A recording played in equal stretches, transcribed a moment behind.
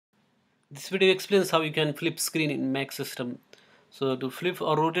This video explains how you can flip screen in Mac system. So to flip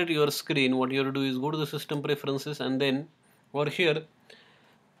or rotate your screen, what you have to do is go to the system preferences, and then over here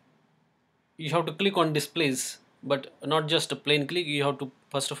you have to click on displays, but not just a plain click. You have to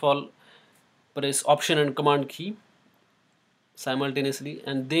first of all press option and command key simultaneously,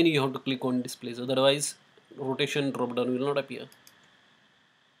 and then you have to click on displays, otherwise rotation drop down will not appear.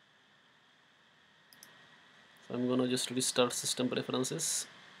 So I'm gonna just restart system preferences.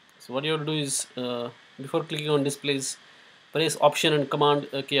 So what you have to do is before clicking on displays, press option and command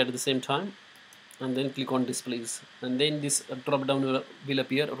key at the same time, and then click on displays, and then this drop down will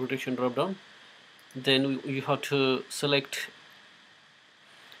appear, rotation drop down. Then you have to select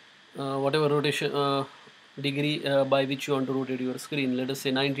whatever rotation degree by which you want to rotate your screen. Let us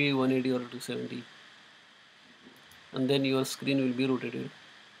say 90, 180 or 270, and then your screen will be rotated.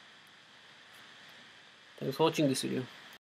 Thanks for watching this video.